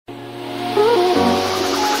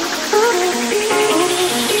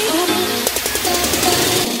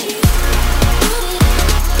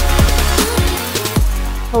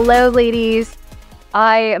Hello, ladies.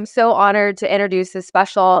 I am so honored to introduce a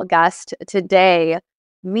special guest today.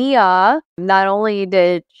 Mia, not only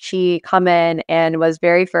did she come in and was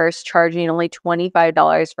very first charging only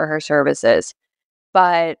 $25 for her services,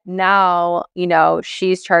 but now,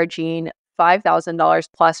 she's charging $5,000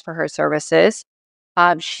 plus for her services.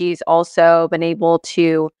 She's also been able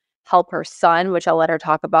to help her son, which I'll let her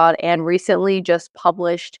talk about, and recently just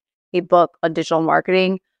published a book on digital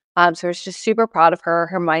marketing. So I was just super proud of her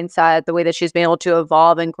mindset, the way that she's been able to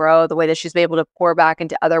evolve and grow, the way that she's been able to pour back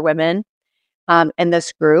into other women in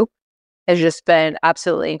this group has just been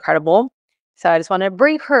absolutely incredible. So I just want to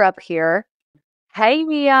bring her up here. Hey,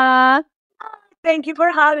 Mia. Thank you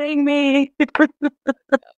for having me.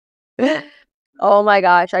 Oh my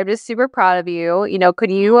gosh, I'm just super proud of you.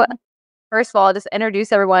 Could you, first of all, just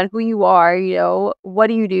introduce everyone who you are? What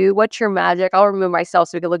do you do? What's your magic? I'll remove myself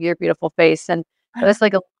so we can look at your beautiful face and just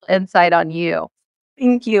like a little insight on you.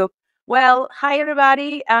 Thank you. Well, hi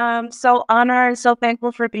everybody. I'm so honored, so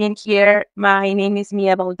thankful for being here. My name is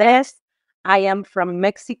Mia Valdez. I am from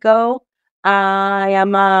Mexico. I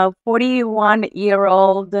am a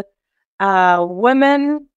 41-year-old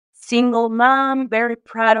woman, single mom, very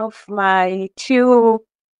proud of my two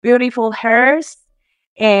beautiful hairs.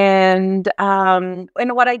 And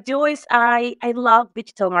what I do is I love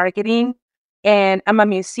digital marketing, and I'm a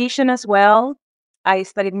musician as well. I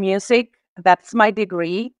studied music. That's my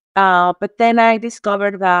degree. But then I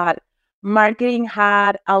discovered that marketing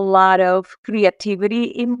had a lot of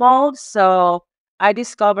creativity involved. So I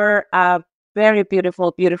discovered a very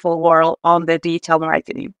beautiful, beautiful world on the digital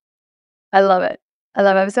marketing. I love it. I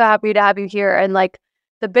love it. I'm so happy to have you here. And like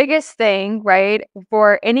the biggest thing, right,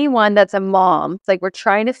 for anyone that's a mom, it's like we're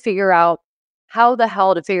trying to figure out how the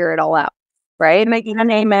hell to figure it all out, right? Making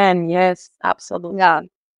an amen. Yes, absolutely. Yeah.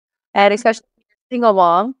 And especially if you're a single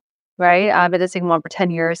mom, right? I've been a single mom for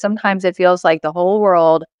 10 years. Sometimes it feels like the whole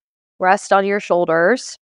world rests on your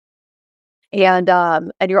shoulders and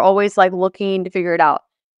you're always like looking to figure it out.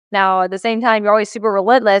 Now, at the same time, you're always super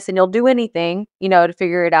relentless and you'll do anything, to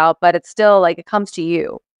figure it out, but it's still like it comes to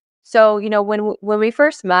you. So, when we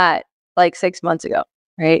first met like 6 months ago,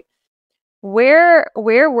 right? Where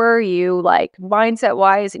were you like mindset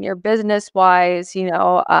wise and your business wise,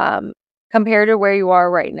 compared to where you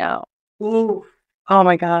are right now? Ooh. Oh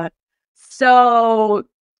my God. So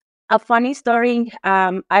a funny story.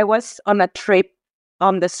 I was on a trip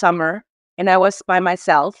on the summer and I was by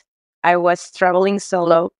myself. I was traveling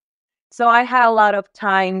solo. So I had a lot of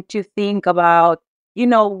time to think about,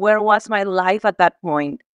 where was my life at that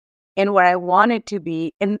point and where I wanted to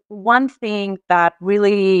be. And one thing that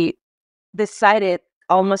really decided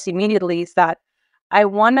almost immediately is that I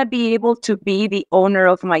want to be able to be the owner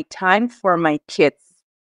of my time for my kids.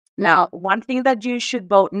 Now, one thing that you should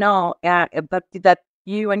both know, but that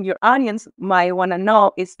you and your audience might want to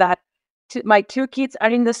know, is that my two kids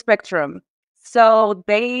are in the spectrum. So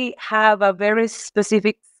they have a very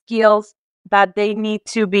specific skills that they need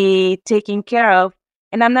to be taken care of.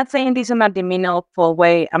 And I'm not saying this in a demeaningful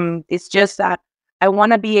way. It's just that I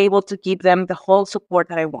want to be able to give them the whole support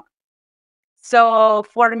that I want. So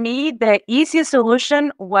for me, the easiest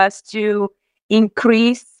solution was to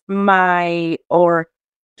increase or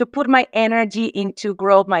to put my energy into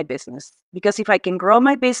grow my business. Because if I can grow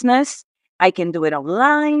my business, I can do it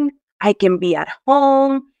online, I can be at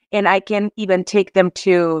home, and I can even take them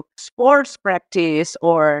to sports practice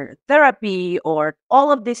or therapy or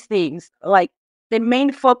all of these things. Like the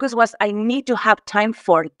main focus was I need to have time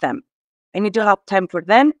for them. I need to have time for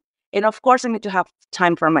them. And of course, I need to have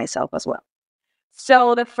time for myself as well.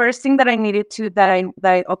 So the first thing that I needed to that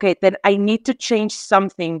I need to change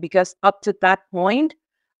something, because up to that point,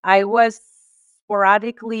 I was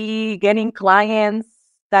sporadically getting clients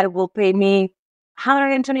that will pay me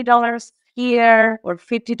 $120 here or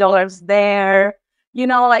 $50 there.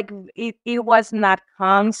 Like it was not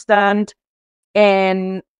constant,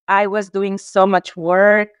 and I was doing so much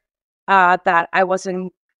work that I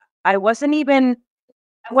wasn't even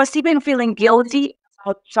I was even feeling guilty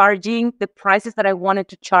about charging the prices that I wanted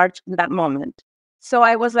to charge in that moment. So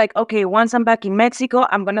I was like, okay, once I'm back in Mexico,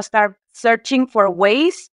 I'm going to start searching for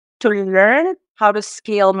ways to learn how to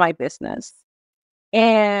scale my business.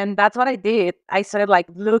 And that's what I did. I started like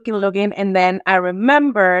looking, and then I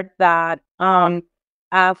remembered that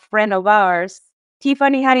a friend of ours,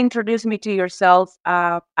 Tiffany, had introduced me to yourself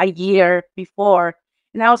a year before,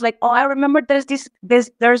 and I was like, oh, I remember there's this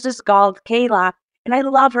girl, Kayla, and I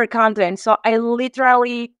love her content. So I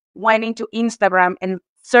literally went into Instagram and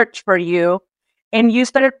searched for you, and you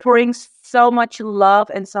started pouring so much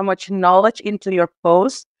love and so much knowledge into your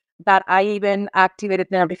posts that I even activated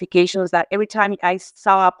the notifications that every time I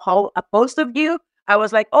saw a post of you, I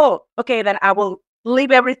was like, oh, okay, then I will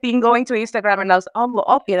leave everything going to Instagram. And I was, oh,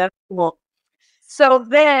 okay, that's cool. So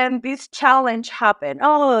then this challenge happened.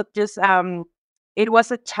 Oh, just it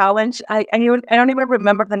was a challenge. I don't even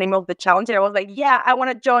remember the name of the challenge. I was like, yeah, I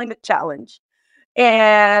want to join the challenge.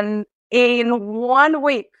 And in 1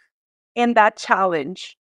 week in that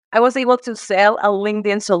challenge, I was able to sell a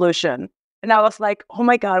LinkedIn solution. And I was like, oh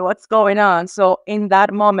my God, what's going on? So in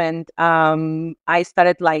that moment, I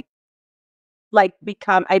started I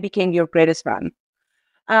became your greatest fan.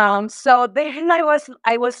 So then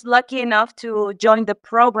I was lucky enough to join the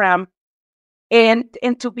program. And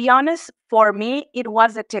to be honest, for me, it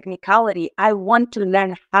was a technicality. I want to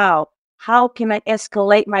learn how. How can I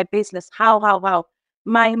escalate my business? How?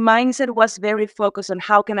 My mindset was very focused on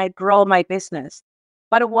how can I grow my business.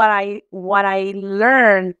 But what I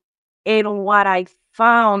learned and what I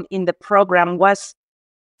found in the program was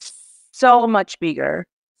so much bigger,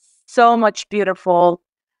 so much beautiful.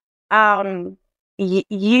 um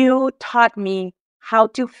you taught me how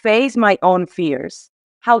to face my own fears,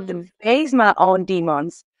 how to face my own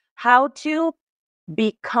demons, how to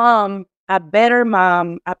become a better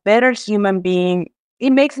mom, a better human being.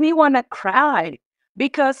 It makes me want to cry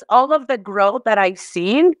because all of the growth that I've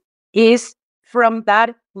seen is from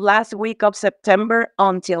that last week of September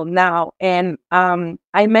until now. And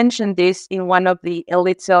I mentioned this in one of the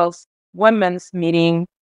Elite Sales women's meeting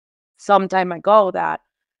some time ago, that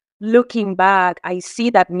looking back, I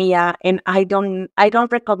see that Mia, and I don't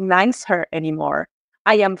recognize her anymore.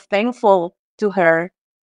 I am thankful to her,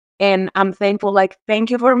 and I'm thankful, like,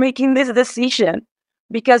 thank you for making this decision,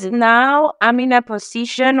 because now I'm in a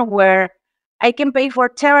position where I can pay for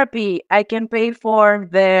therapy, I can pay for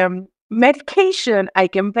the medication, I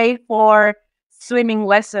can pay for swimming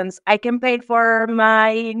lessons, I can pay for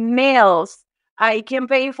my nails, I can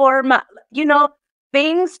pay for my, you know,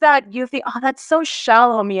 things that you think, oh, that's so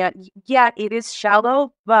shallow, Mia. Yeah, it is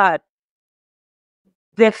shallow, but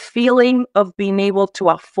the feeling of being able to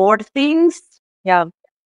afford things, Yeah.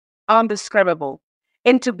 undescribable.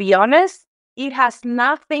 And to be honest, it has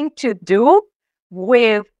nothing to do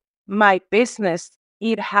with my business.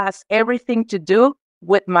 It has everything to do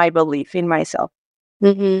with my belief in myself.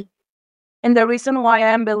 Mm-hmm. And the reason why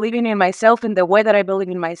I'm believing in myself in the way that I believe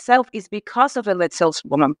in myself is because of the Let's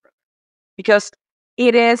Saleswoman. Because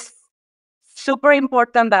it is super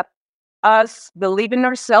important that us believe in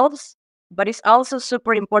ourselves, but it's also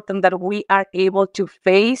super important that we are able to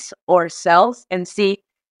face ourselves and see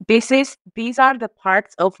these are the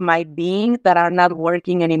parts of my being that are not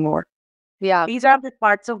working anymore. Yeah. These are the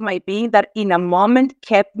parts of my being that in a moment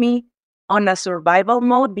kept me on a survival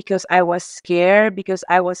mode because I was scared, because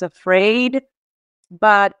I was afraid,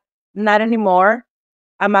 but not anymore.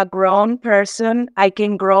 I'm a grown person. I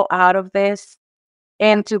can grow out of this.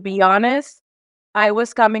 And to be honest, I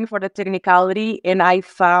was coming for the technicality and I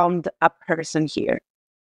found a person here.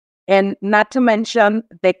 And not to mention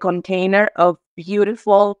the container of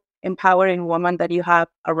beautiful, empowering women that you have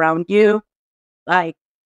around you. Like,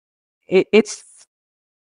 it's,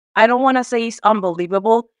 I don't want to say it's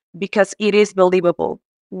unbelievable because it is believable.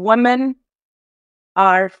 Women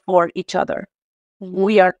are for each other. Mm-hmm.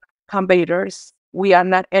 We are competitors. We are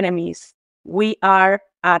not enemies. We are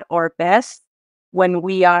at our best when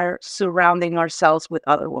we are surrounding ourselves with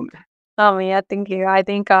other women. Oh, yeah, thank you. I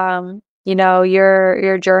think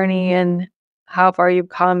your journey and how far you've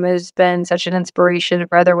come has been such an inspiration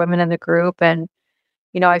for other women in the group. And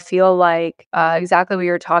I feel like exactly what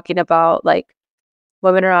you're talking about, like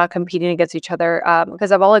women are not competing against each other,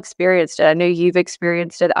 because I've all experienced it. I know you've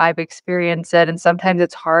experienced it, I've experienced it, and sometimes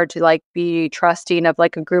it's hard to like be trusting of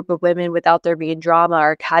like a group of women without there being drama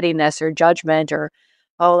or cattiness or judgment or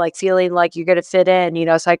like feeling like you're gonna fit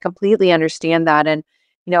in. So I completely understand that. And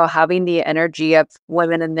having the energy of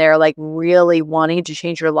women in there like really wanting to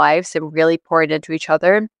change your lives and really pouring into each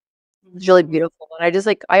other, it's really beautiful.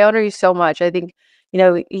 And I honor you so much. I think,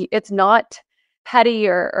 it's not petty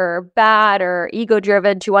or bad or ego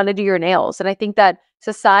driven to want to do your nails. And I think that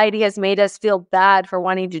society has made us feel bad for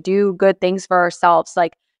wanting to do good things for ourselves.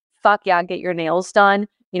 Like, fuck yeah, get your nails done,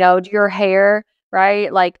 do your hair,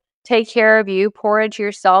 right? Like, take care of you, pour into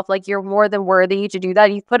yourself. Like, you're more than worthy to do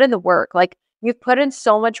that. You've put in the work. Like, you've put in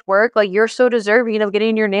so much work. Like, you're so deserving of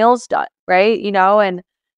getting your nails done, right?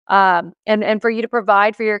 And for you to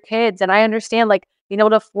provide for your kids. And I understand, like, being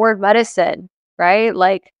able to afford medicine, right?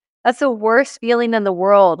 Like, that's the worst feeling in the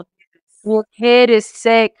world. Your kid is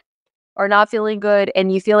sick or not feeling good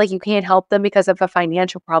and you feel like you can't help them because of a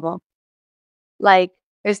financial problem. Like,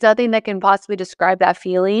 there's nothing that can possibly describe that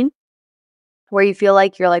feeling. where you feel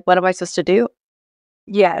like you're like, what am I supposed to do?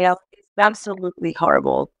 Yes, it's absolutely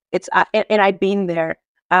horrible. It's and I've been there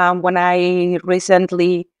when I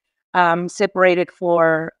recently separated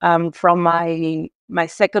from my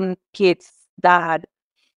second kid's dad.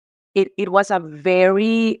 It was a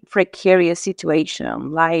very precarious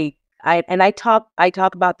situation. Like I talk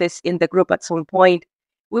about this in the group at some point.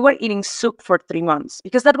 We were eating soup for 3 months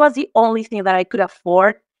because that was the only thing that I could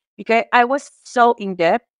afford because I was so in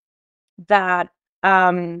debt that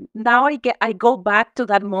now I go back to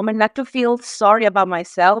that moment not to feel sorry about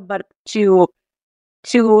myself, but to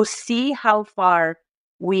see how far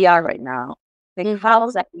we are right now, the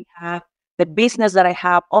house that we have, the business that I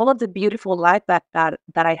have, all of the beautiful life that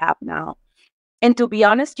I have now. And to be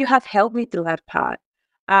honest, you have helped me through that path.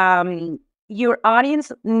 Your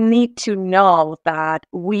audience need to know that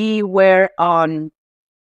we were on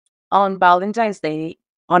Valentine's Day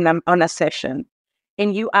on a session,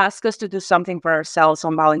 and you asked us to do something for ourselves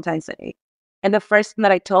on Valentine's Day. And the first thing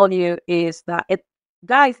that I told you is that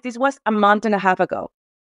guys, this was a month and a half ago,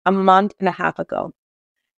 a month and a half ago,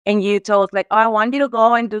 and you told like, oh, I want you to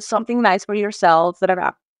go and do something nice for yourselves, da, da,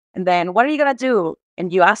 da. And then what are you gonna do?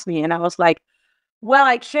 And you asked me, and I was like, well,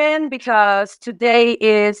 I can because today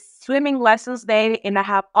is swimming lessons day, and I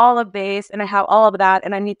have all of this, and I have all of that,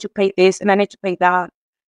 and I need to pay this, and I need to pay that.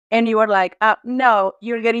 And you were like, no,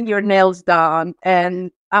 you're getting your nails done.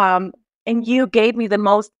 And you gave me the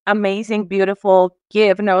most amazing, beautiful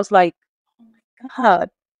gift. And I was like, oh my God.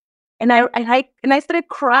 And I started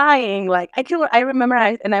crying. Like I remember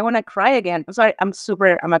and I want to cry again. I'm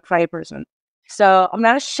sorry, I'm a cry person. So I'm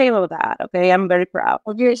not ashamed of that. Okay. I'm very proud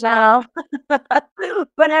of yourself.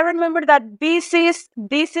 But I remember that this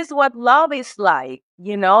is what love is like.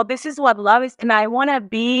 This is what love is. And I want to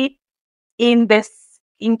be in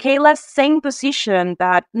Kayla's same position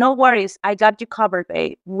that no worries, I got you covered,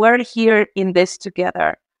 babe. We're here in this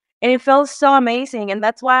together. And it felt so amazing. And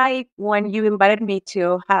that's why when you invited me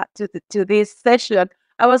to this session,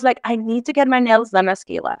 I was like, I need to get my nails done as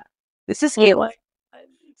Kayla. This is Kayla.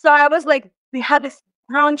 So I was like, we had this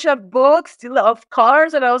bunch of books of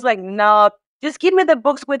colors, and I was like, no, just give me the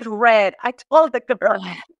books with red. I told the girl,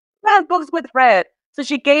 have books with red. So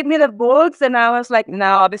she gave me the books, and I was like,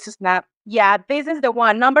 no, this is not. Yeah, this is the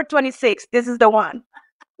one. Number 26. This is the one.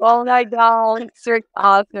 Oh my God, it's so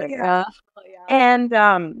awesome. Yeah.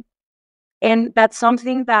 And that's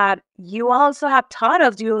something that you also have taught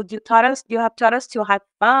us. You have taught us to have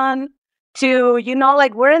fun, to,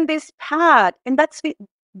 like we're in this path. And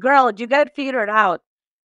girl, you got to figure it out.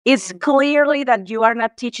 It's clearly that you are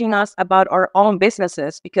not teaching us about our own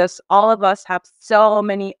businesses because all of us have so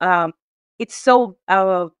many, it's so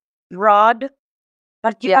broad,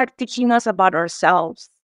 but you are teaching us about ourselves.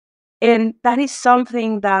 And that is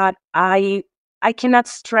something that I cannot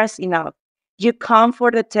stress enough. You come for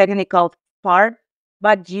the technical part,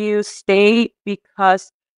 but you stay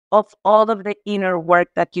because of all of the inner work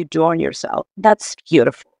that you do on yourself. That's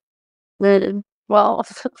beautiful. Well,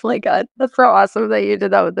 oh my God, that's so awesome that you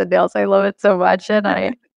did that with the nails. I love it so much. And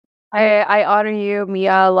I honor you,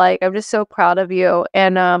 Mia. Like, I'm just so proud of you.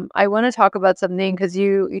 And I want to talk about something because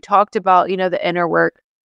you talked about, the inner work.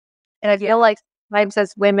 And I feel like sometimes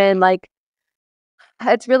as women, like,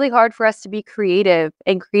 it's really hard for us to be creative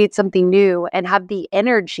and create something new and have the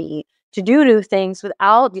energy to do new things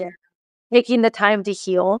without taking the time to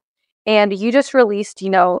heal. And you just released,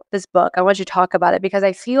 this book. I want you to talk about it because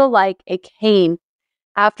I feel like it came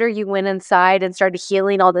after you went inside and started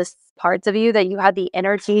healing all these parts of you that you had the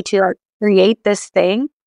energy to create this thing,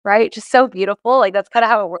 right? Just so beautiful. Like, that's kind of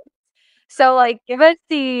how it works. So, like, give us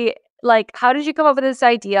how did you come up with this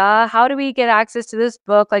idea? How do we get access to this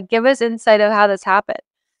book? Like, give us insight of how this happened.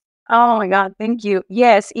 Oh my God, thank you.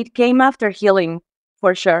 Yes, it came after healing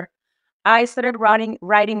for sure. I started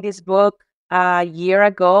writing this book a year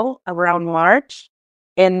ago around March,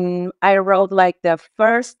 and I wrote like the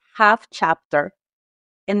first half chapter.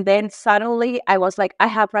 And then suddenly I was like, I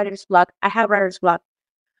have writer's block. I have writer's block.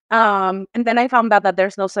 And then I found out that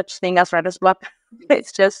there's no such thing as writer's block.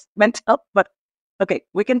 It's just mental. But okay,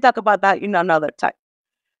 we can talk about that in another time.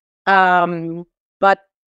 But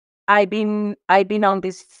I've been on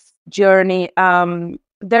this journey.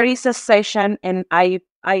 There is a session, and I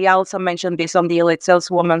also mentioned this on the Elite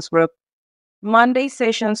Saleswoman's group. Monday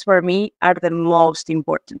sessions for me are the most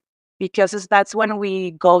important because that's when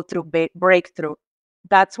we go through breakthrough.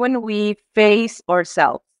 That's when we face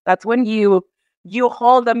ourselves. That's when you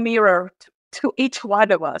hold a mirror to each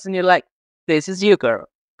one of us, and you're like, "This is you, girl.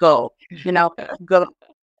 Go, go."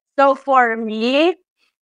 So for me,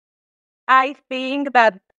 I think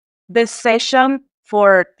that the session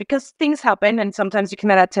because things happen and sometimes you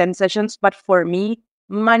cannot attend sessions. But for me,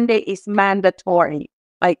 Monday is mandatory.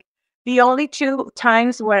 Like the only 2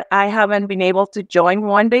 times where I haven't been able to join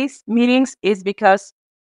Monday's meetings is because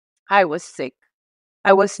I was sick.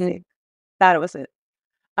 I was sick. That was it.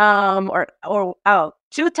 Or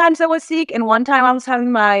 2 times I was sick, and one time I was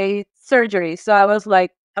having my surgery. So I was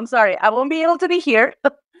like, I'm sorry, I won't be able to be here.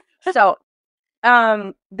 So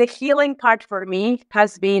the healing part for me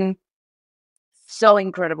has been so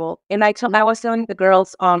incredible. And I was telling the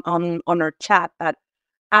girls on our chat that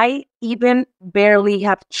I even barely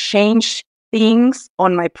have changed things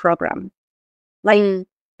on my program. Like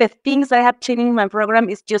the things that I have changed in my program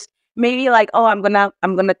is just maybe like, oh, I'm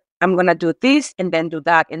gonna do this and then do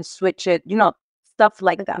that and switch it, stuff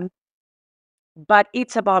like that. But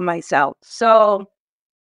it's about myself. So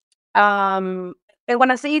and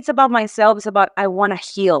when I say it's about myself, it's about I want to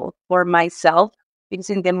heal for myself, because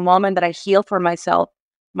in the moment that I heal for myself,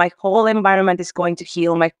 my whole environment is going to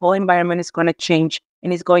heal, my whole environment is going to change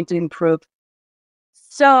and is going to improve.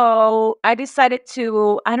 So I decided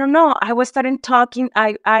to, I don't know, I was starting talking.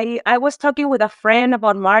 I was talking with a friend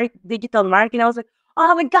about digital marketing. I was like,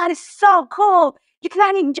 oh my God, it's so cool. You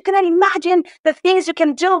cannot imagine the things you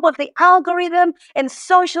can do with the algorithm and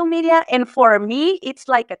social media. And for me, it's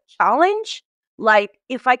like a challenge. Like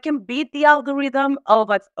if I can beat the algorithm um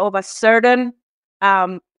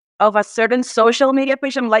of a certain social media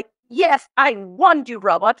page, I'm like, yes, I won you,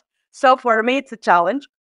 robot. So for me, it's a challenge.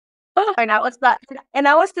 And I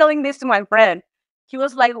was telling this to my friend. He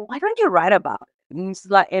was like, "Why don't you write about it?"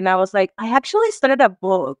 And I was like, "I actually started a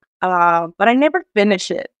book, but I never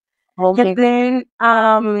finished it." Okay.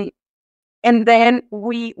 And then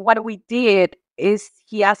what we did is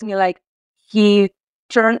he asked me, like, he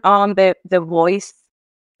turned on the voice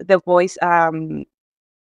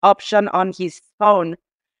option on his phone.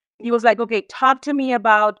 He was like, okay, talk to me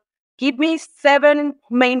about, give me 7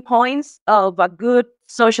 main points of a good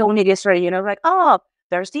social media strategy. And I was like, oh,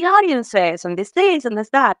 there's the audiences and this and this,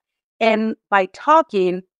 that. And by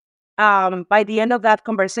talking, by the end of that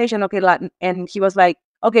conversation, okay, and he was like,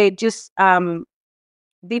 okay, just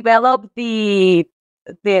develop the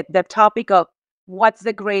topic of what's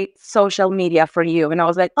the great social media for you. And I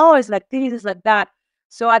was like, oh, it's like this, it's like that.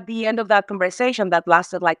 So at the end of that conversation that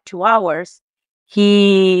lasted like 2 hours,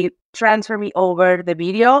 he transferred me over the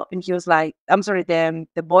video, and he was like, I'm sorry, the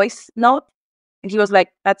voice note. And he was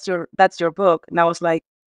like, that's your book. And I was like,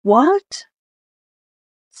 what?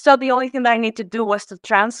 So the only thing that I need to do was to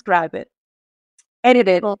transcribe it, edit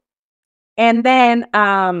it. Cool. And then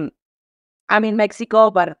I'm in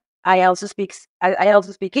Mexico, but I also speak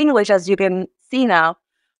English, as you can see now.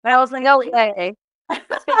 But I was like, oh, yeah.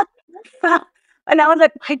 And I was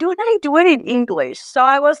like, why don't I do it in English? So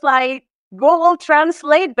I was like, Google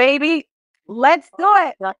Translate, baby. Let's do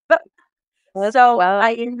it. So Well,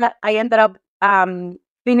 I ended up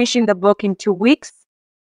finishing the book in 2 weeks,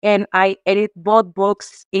 and I edited both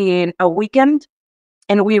books in a weekend.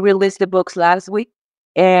 And we released the books last week,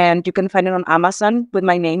 and you can find it on Amazon with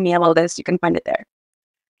my name, Mia Valdez. You can find it there.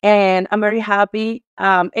 And I'm very happy.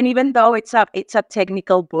 And even though it's a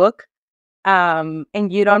technical book, and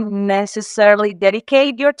you don't necessarily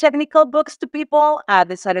dedicate your technical books to people, I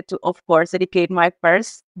decided to, of course, dedicate my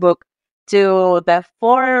first book to the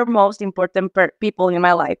 4 most important people in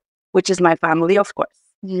my life, which is my family, of course.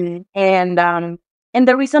 And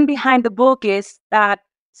the reason behind the book is that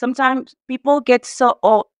sometimes people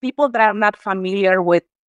people that are not familiar with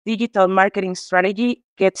digital marketing strategy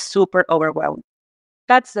get super overwhelmed.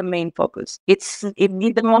 That's the main focus. It's in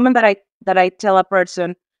the moment that I tell a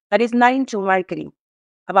person that is not into marketing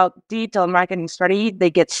about digital marketing strategy, they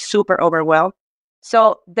get super overwhelmed.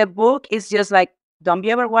 So the book is just like, don't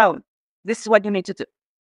be overwhelmed. This is what you need to do.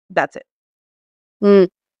 That's it.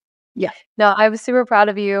 Yeah. No, I was super proud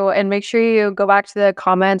of you. And make sure you go back to the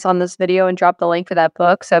comments on this video and drop the link for that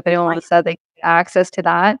book. So if anyone wants that, they get access to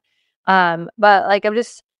that. But like,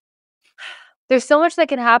 there's so much that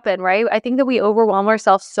can happen, right? I think that we overwhelm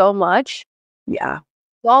ourselves so much. Yeah.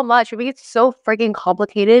 So much. We get so freaking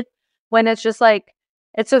complicated when it's just like,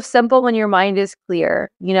 it's so simple when your mind is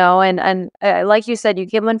clear, and like you said, you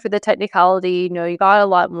came in for the technicality, you got a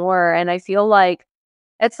lot more. And I feel like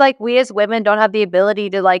it's like we as women don't have the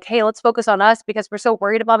ability to like, hey, let's focus on us because we're so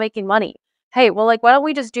worried about making money. Hey, well, like, why don't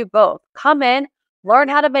we just do both? Come in, learn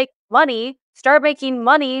how to make money, start making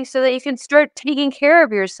money so that you can start taking care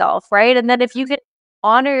of yourself, right? And then if you can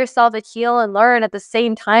honor yourself and heal and learn at the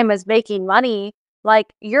same time as making money,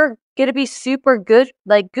 like you're gonna be super good,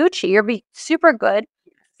 like Gucci. You're be super good,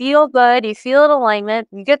 feel good, you feel in alignment,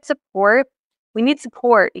 you get support. we need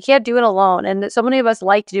support. You can't do it alone. And so many of us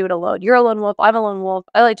like to do it alone. You're a lone wolf. I'm a lone wolf.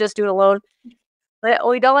 I like just do it alone. But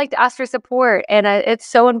we don't like to ask for support. And it's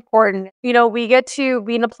so important. We get to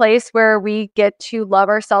be in a place where we get to love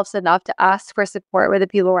ourselves enough to ask for support with the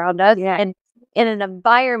people around us. Yeah. And in an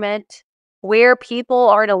environment where people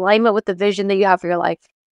are in alignment with the vision that you have for your life.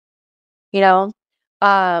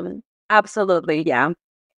 Absolutely, yeah.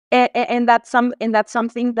 And that's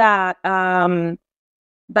something that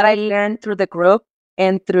that I learned through the group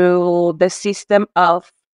and through the system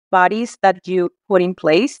of bodies that you put in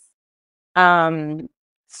place.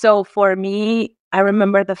 So for me, I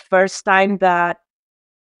remember the first time that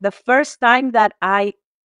I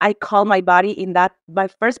called my body my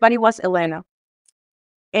first body was Elena.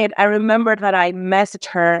 And I remember that I messaged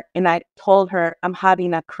her and I told her I'm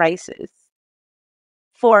having a crisis.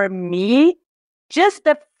 For me, just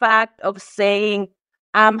the fact of saying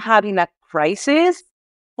I'm having a crisis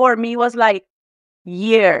for me was like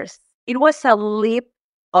years. It was a leap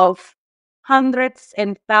of hundreds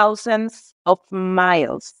and thousands of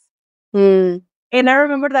miles. Mm. And I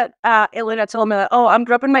remember that Elena told me, "Oh, I'm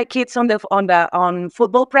dropping my kids on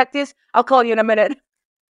football practice. I'll call you in a minute."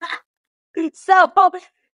 So,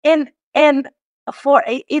 and for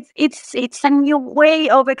it's a new way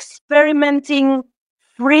of experimenting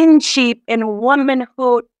friendship and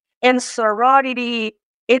womanhood and sorority.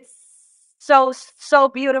 It's so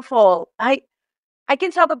beautiful. I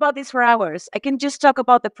can talk about this for hours. I can just talk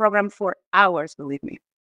about the program for hours, believe me.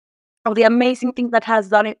 Of the amazing thing that has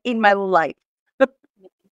done it in my life.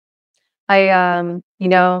 Thank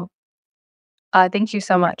you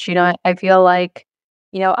so much. I feel like,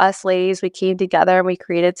 us ladies, we came together and we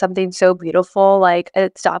created something so beautiful. Like,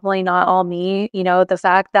 it's definitely not all me. The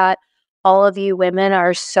fact that all of you women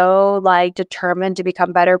are so like determined to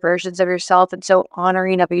become better versions of yourself and so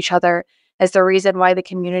honoring of each other is the reason why the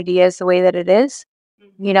community is the way that it is.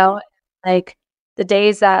 Like the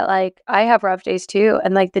days that like I have rough days too,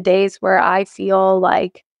 and like the days where I feel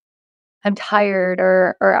like I'm tired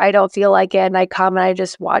or I don't feel like it, and I come and I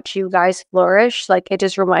just watch you guys flourish. Like it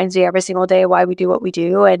just reminds me every single day why we do what we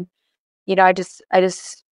do. And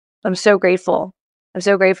I'm so grateful. I'm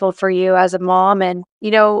so grateful for you as a mom. And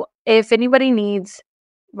if anybody needs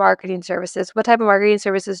marketing services, what type of marketing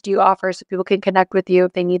services do you offer so people can connect with you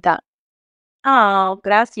if they need that? Oh,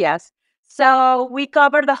 gracias. So we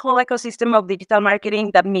cover the whole ecosystem of digital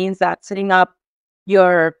marketing. That means that setting up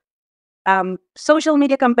your social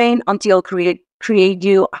media campaign until create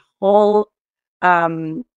you a whole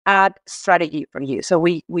ad strategy for you. So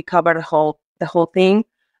we cover the whole thing.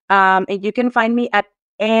 And you can find me at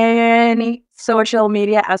any social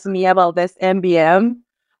media as Mia Valdez MBM.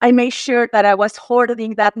 I made sure that I was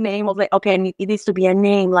hoarding that name of like, okay, it needs to be a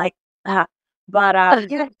name like that. But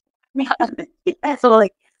yeah, so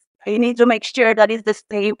like you need to make sure that is the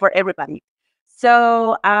same for everybody.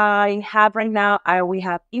 So I have right now, we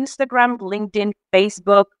have Instagram, LinkedIn,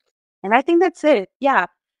 Facebook, and I think that's it. Yeah,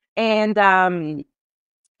 and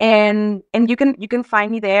you can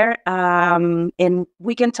find me there. And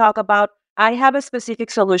we can talk about. I have a specific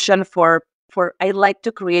solution for. I like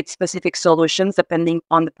to create specific solutions depending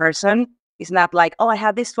on the person. It's not like, oh, I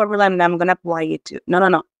have this formula and I'm gonna apply it to.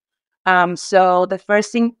 No. So the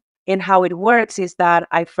first thing in how it works is that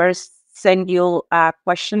I first send you a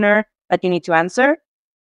questionnaire that you need to answer.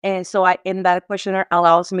 And so in that questionnaire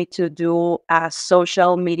allows me to do a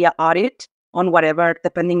social media audit on whatever,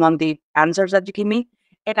 depending on the answers that you give me.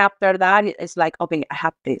 And after that, it's like, okay, I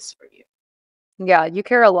have this for you. Yeah, you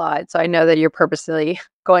care a lot. So I know that you're purposely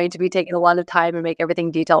going to be taking a lot of time and make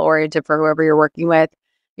everything detail oriented for whoever you're working with.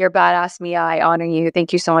 You're badass, Mia. I honor you.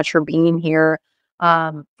 Thank you so much for being here.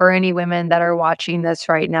 For any women that are watching this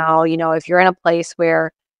right now, if you're in a place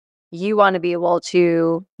where you want to be able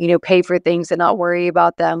to, pay for things and not worry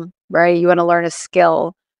about them, right? You want to learn a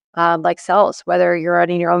skill like sales, whether you're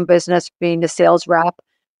running your own business, being a sales rep,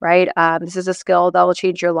 right? This is a skill that will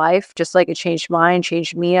change your life, just like it changed mine,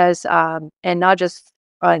 changed Mia's, and not just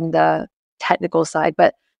on the technical side,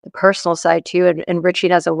 but the personal side too, and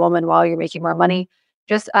enriching as a woman while you're making more money.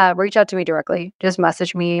 Just reach out to me directly. Just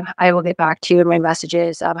message me. I will get back to you in my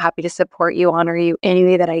messages. I'm happy to support you, honor you any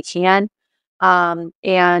way that I can. Mia,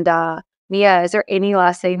 is there any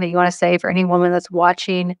last thing that you want to say for any woman that's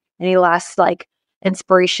watching? Any last like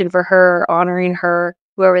inspiration for her, honoring her,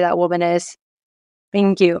 whoever that woman is?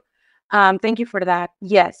 Thank you. Thank you for that.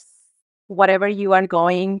 Yes. Whatever you are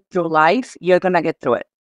going through life, you're gonna get through it.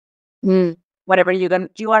 Whatever you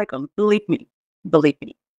are going, believe me.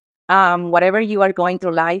 Whatever you are going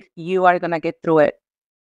through life, you are gonna get through it.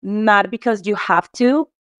 Not because you have to,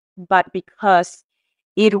 but because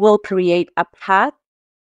it will create a path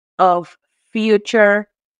of future,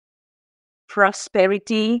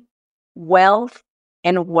 prosperity, wealth,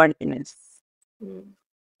 and worthiness.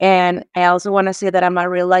 And I also want to say that I'm a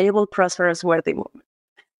reliable, prosperous, worthy woman.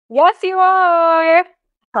 Yes, you are.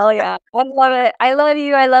 Hell yeah. I love it. I love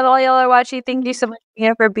you. I love all y'all are watching. Thank you so much,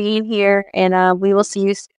 Mia, for being here. And we will see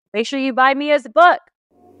you soon. Make sure you buy Mia's book.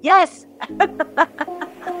 Yes.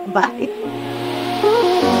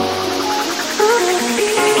 Bye.